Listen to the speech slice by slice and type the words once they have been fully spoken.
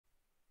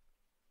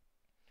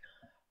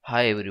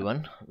Hi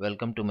everyone,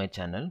 welcome to my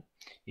channel.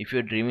 If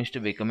your dream is to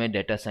become a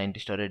data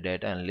scientist or a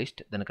data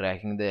analyst, then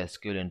cracking the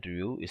SQL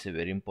interview is a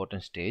very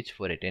important stage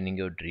for attaining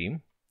your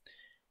dream.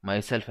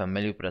 Myself,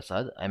 MLV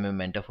Prasad, I am a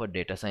mentor for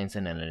data science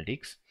and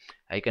analytics.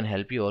 I can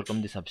help you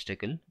overcome this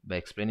obstacle by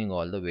explaining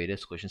all the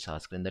various questions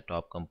asked in the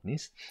top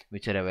companies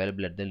which are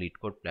available at the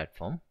LeetCode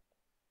platform.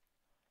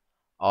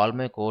 All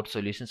my code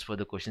solutions for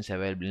the questions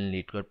available in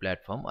LeetCode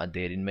platform are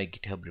there in my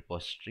GitHub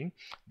repository.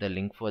 The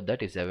link for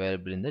that is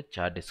available in the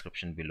chart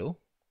description below.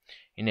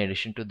 In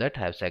addition to that,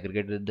 I have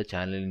segregated the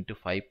channel into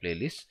 5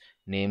 playlists,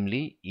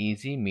 namely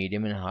easy,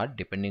 medium and hard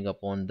depending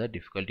upon the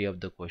difficulty of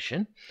the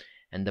question,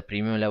 and the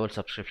premium level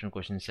subscription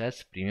questions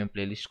as premium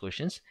playlist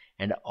questions,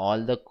 and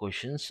all the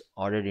questions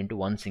ordered into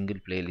one single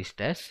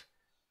playlist as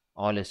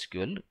all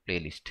SQL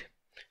playlist.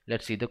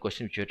 Let's see the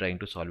question which we are trying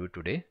to solve it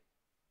today.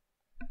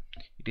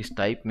 It is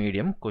type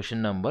medium,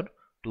 question number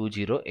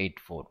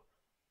 2084.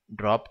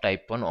 Drop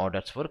type 1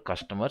 orders for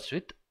customers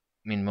with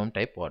minimum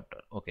type order.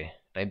 Okay,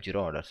 type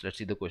 0 orders. Let's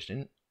see the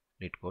question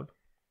in LeetCode.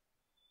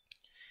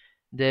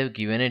 They have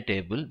given a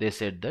table. They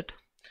said that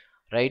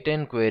write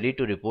an query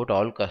to report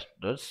all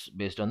customers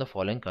based on the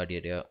following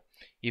criteria.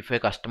 If a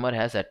customer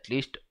has at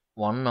least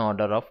one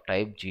order of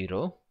type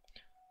 0,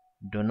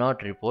 do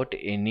not report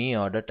any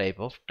order type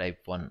of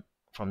type 1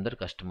 from the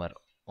customer.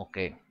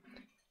 Okay,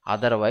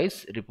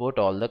 otherwise report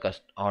all the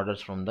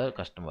orders from the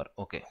customer.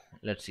 Okay,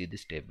 let's see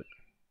this table.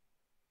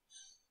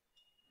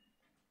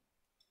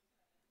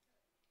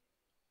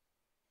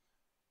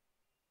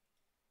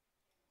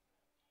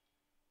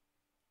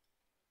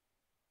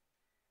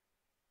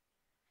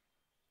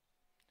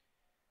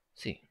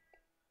 See,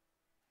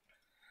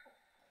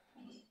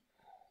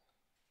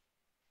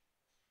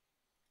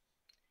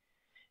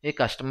 a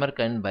customer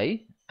can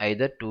buy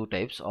either two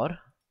types or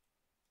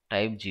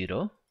type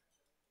 0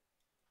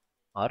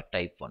 or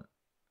type 1.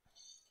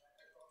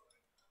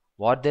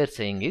 What they're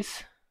saying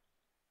is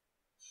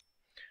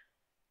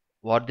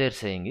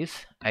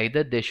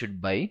either they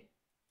should buy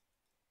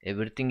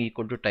everything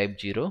equal to type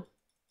 0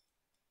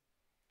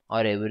 or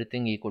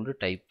everything equal to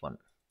type 1.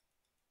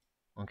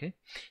 Okay,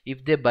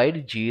 if they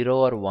buy 0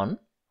 or 1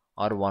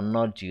 or 1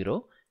 or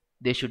 0,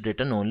 they should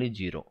return only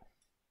 0.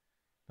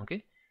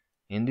 Okay,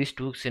 in these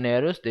two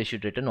scenarios they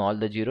should return all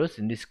the zeros,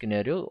 in this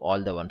scenario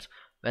all the ones.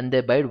 When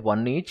they buy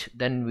one each,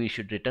 then we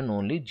should return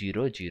only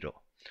 0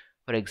 0.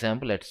 For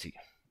example, let's see,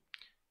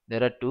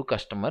 there are two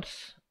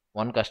customers,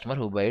 one customer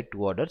who buy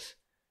two orders.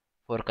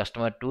 For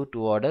customer 2,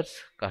 2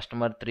 orders,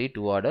 customer 3,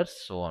 2 orders,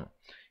 so on.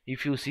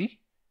 If you see,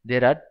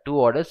 there are two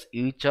orders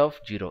each of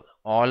 0,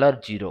 all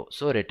are 0,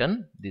 so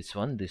return this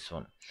one, this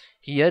one.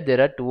 Here there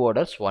are two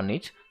orders, one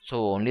each,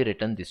 so only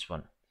return this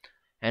one.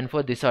 And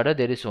for this order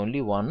there is only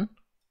one,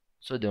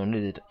 so they only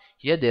return.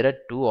 Here there are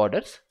two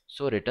orders,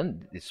 so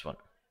return this one.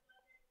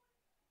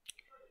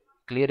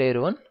 Clear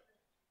everyone?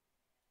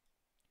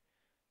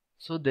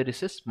 So there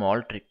is a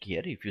small trick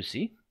here. If you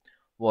see,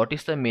 what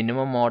is the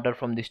minimum order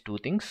from these two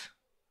things?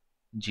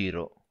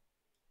 0.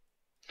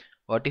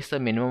 What is the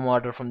minimum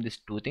order from these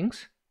two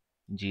things?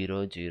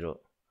 0 0.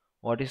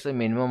 What is the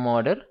minimum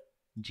order?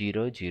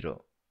 0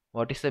 0.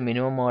 What is the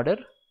minimum order?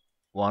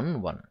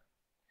 1 1.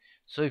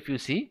 So if you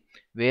see,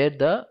 where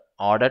the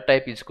order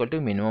type is equal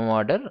to minimum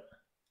order,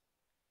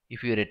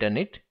 if you return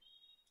it,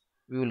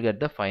 we will get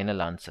the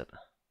final answer.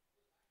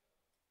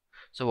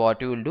 So what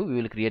we will do,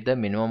 we will create the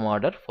minimum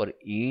order for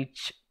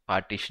each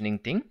partitioning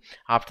thing.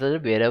 After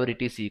that, wherever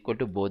it is equal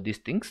to both these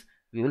things,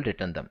 we will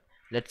return them.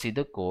 Let's see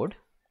the code.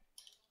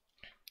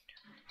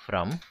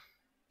 From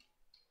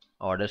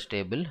orders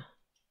table,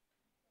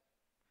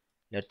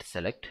 let's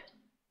select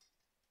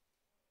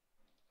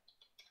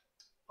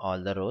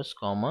all the rows,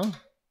 comma,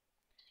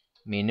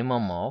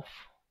 minimum of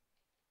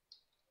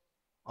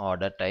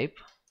order type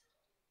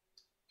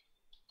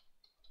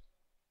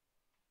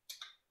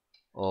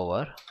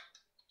over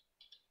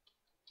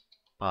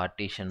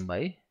partition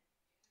by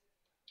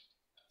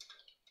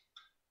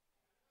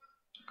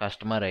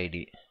customer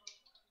ID.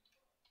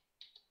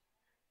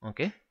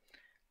 Okay,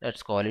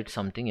 let's call it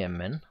something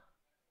MN.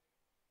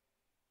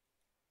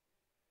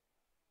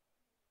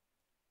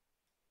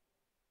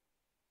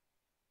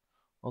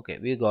 Okay,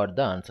 we got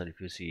the answer if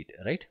you see it,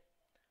 right?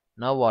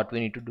 Now what we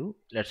need to do,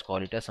 let's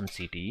call it as some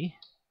CTE.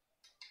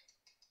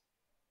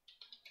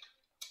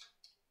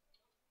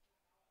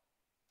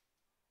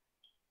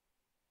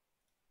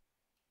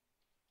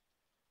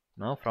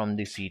 Now from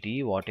the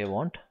CTE, what I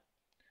want,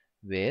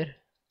 where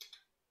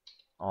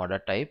order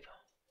type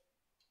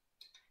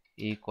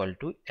equal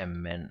to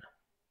MN.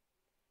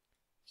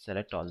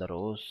 Select all the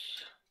rows.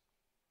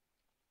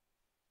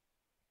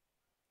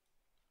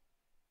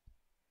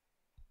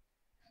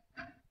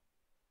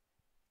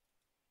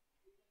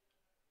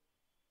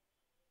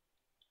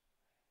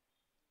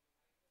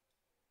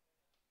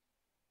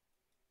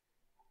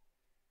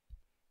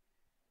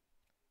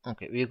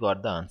 Okay, we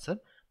got the answer,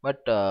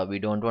 but we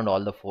don't want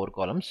all the 4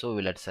 columns, so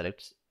let's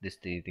select these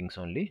 3 things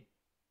only.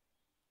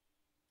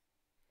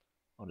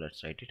 Or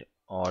let's write it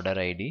order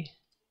ID,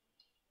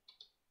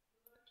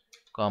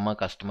 comma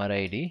customer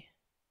ID,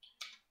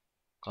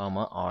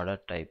 comma order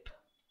type.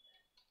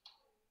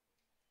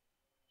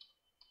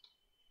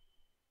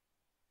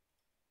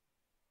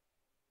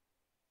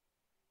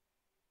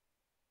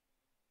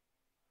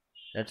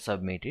 Let's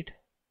submit it.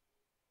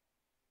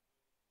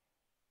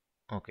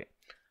 Okay,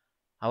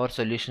 our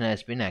solution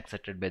has been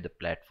accepted by the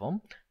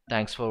platform.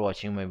 Thanks for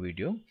watching my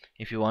video.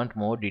 If you want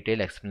more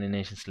detailed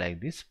explanations like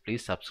this,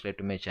 please subscribe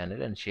to my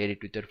channel and share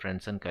it with your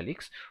friends and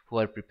colleagues who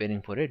are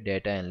preparing for a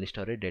data analyst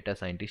or a data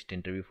scientist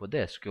interview for the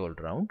SQL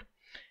round.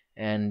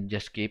 And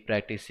just keep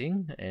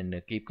practicing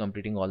and keep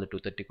completing all the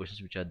 230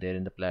 questions which are there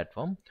in the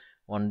platform.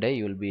 One day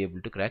you will be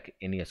able to crack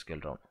any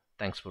SQL round.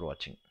 Thanks for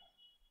watching.